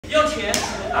右拳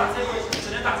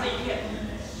只能打这一片，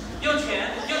右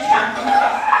拳不能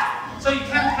打。So you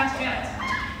can't punch hands.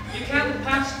 You can't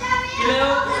punch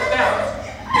below the belt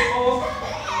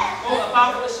or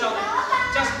above the shoulder.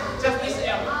 Just this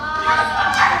area. You can't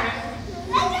punch.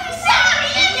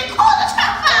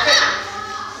 Okay.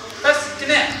 Let's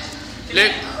connect.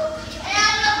 Luke.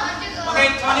 Okay,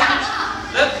 Tony.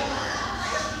 Look.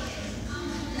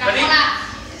 Ready?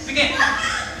 Begin.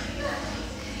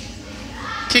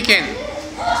 Kick in.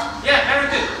 Yeah, very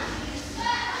good.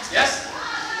 Yes.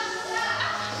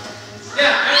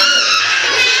 Yeah, very good.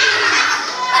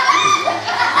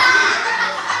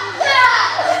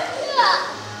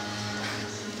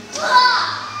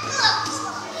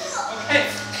 Okay.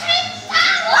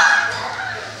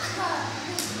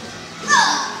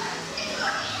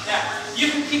 Yeah, you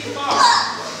can kick far.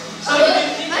 So you can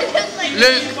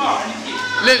kick far and you kick.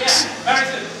 Luke. Yeah, very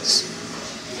good.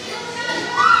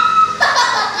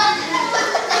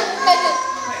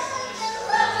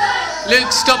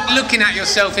 Luke, stop looking at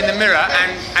yourself in the mirror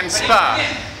and spar.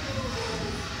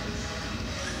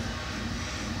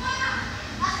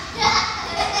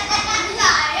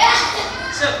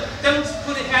 So don't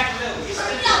put the head low.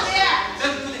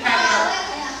 Don't put the head low.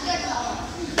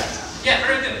 Yeah,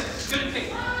 very good. Good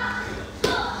kick.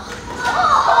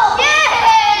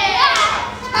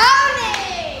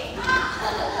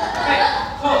 Okay,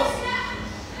 pause.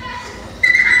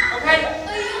 Okay.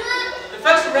 The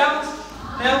first round,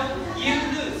 no, you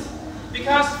lose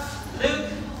because Luke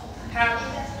had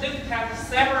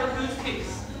several good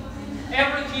kicks.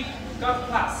 Every kick got a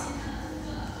pass,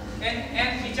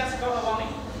 and he just got a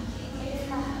warning.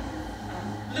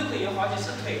 Luke 有好几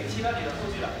次腿踢到你的护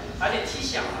具了，而且踢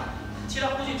响了，踢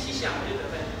到护具踢响了就得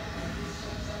分。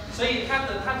所以他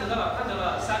得了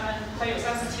3分，他有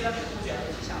3次踢到你的护具而且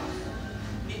踢响了。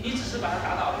你只是把他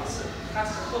打倒了一次，他只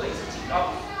是获得一次警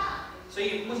告，所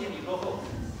以目前你落后。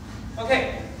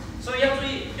OK， 所以要注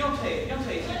意用腿踢得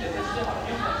分是最好的，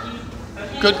用腿踢。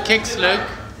Good kicks, Luke.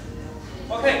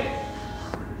 OK,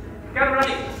 get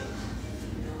ready.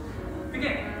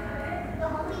 Begin.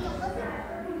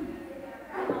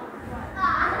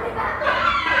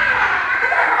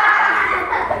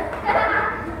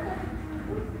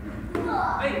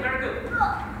 Hey, very good.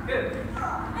 Good.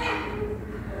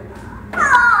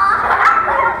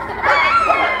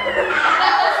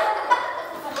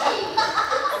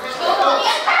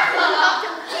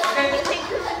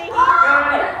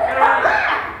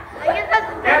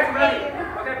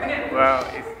 Well,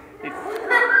 it's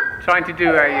trying to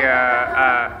do a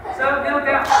So kneel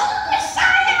down.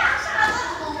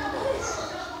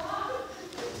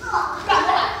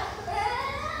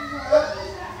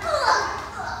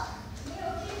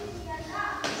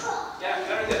 Yeah,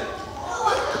 very good.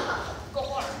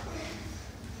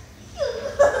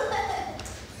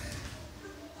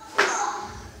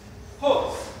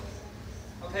 Pause.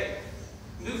 Okay,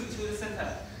 move to the center.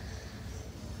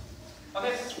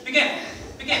 Okay, begin.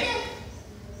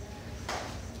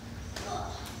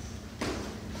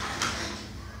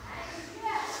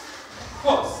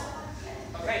 Pause.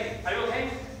 Okay, are you okay?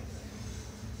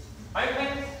 Are you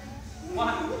okay?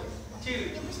 1, 2.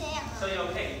 So you're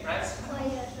okay, right?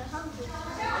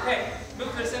 Okay, move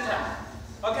to the center.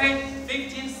 Okay,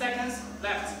 15 seconds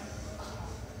left.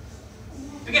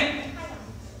 Begin.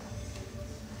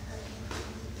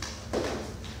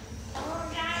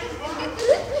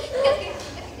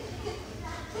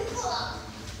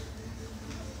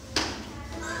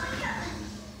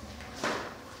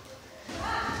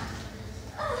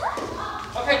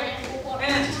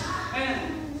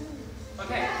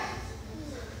 OK，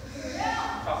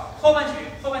 好，后半局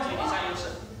你占优势。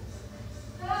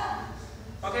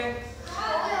OK，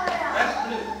 来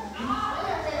blue， 你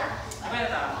们也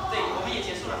打，对，我们也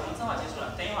结束了，我们正好结束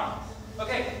了，等一会儿。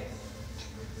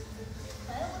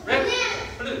OK，red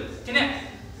blue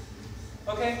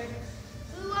connect。OK，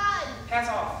 hands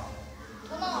off。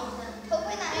头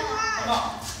盔拿掉。头帽，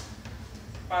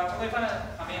把头盔放在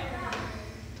旁边。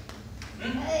头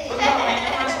盔放旁边，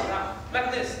放在手上 ，like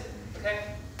this。Okay.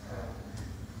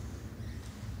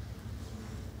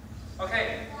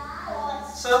 Okay.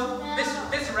 So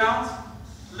this round,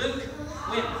 Luke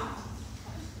wins.